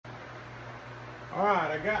All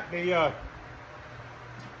right, I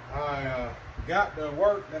got the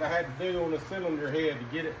work that I had to do on the cylinder head to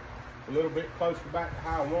get it a little bit closer back to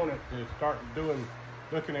how I want it to start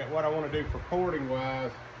looking at what I want to do for porting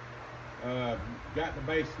wise. Got the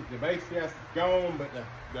base is gone, but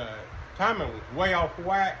the timing was way off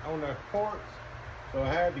whack on the ports. So I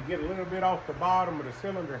had to get a little bit off the bottom of the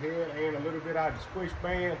cylinder head and a little bit out of the squish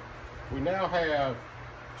band. We now have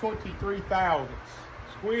 23 thousandths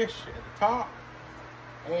squish at the top,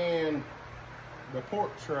 and the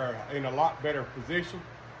ports are in a lot better position.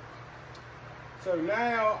 So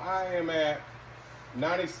now I am at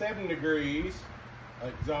 97 degrees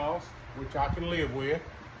exhaust, which I can live with,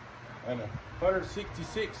 and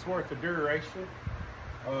 166 worth of duration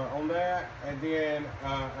on that. And then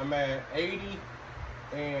I'm at 80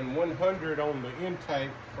 and 100 on the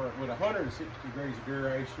intake with 160 degrees of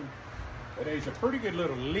duration. It is a pretty good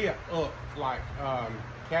little lip up, like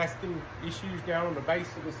casting issues down on the base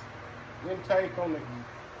of this intake in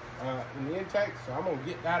the intake. So I'm gonna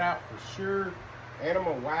get that out for sure, and I'm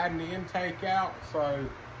gonna widen the intake out. So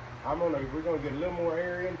we're gonna get a little more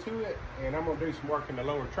air into it, and I'm gonna do some work in the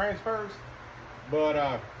lower transfers.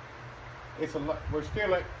 But we're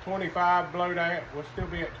still at 25 blowdown. We'll still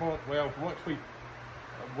be at 20. Well, once the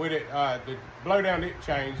blowdown didn't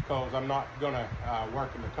change because I'm not gonna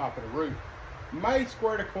work in the top of the roof. May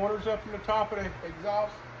square the corners up in the top of the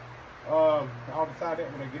exhaust. I'll decide that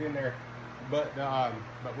when I get in there. But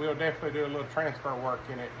we'll definitely do a little transfer work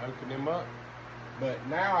in it, hooking them up. But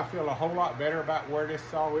now I feel a whole lot better about where this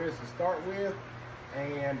saw is to start with,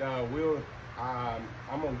 and I'm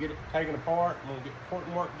gonna get it taken apart. I'm gonna get the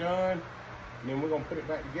porting work done, and then we're gonna put it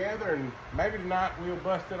back together. And maybe tonight we'll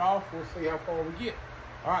bust it off. We'll see how far we get.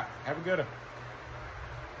 All right, have a good one.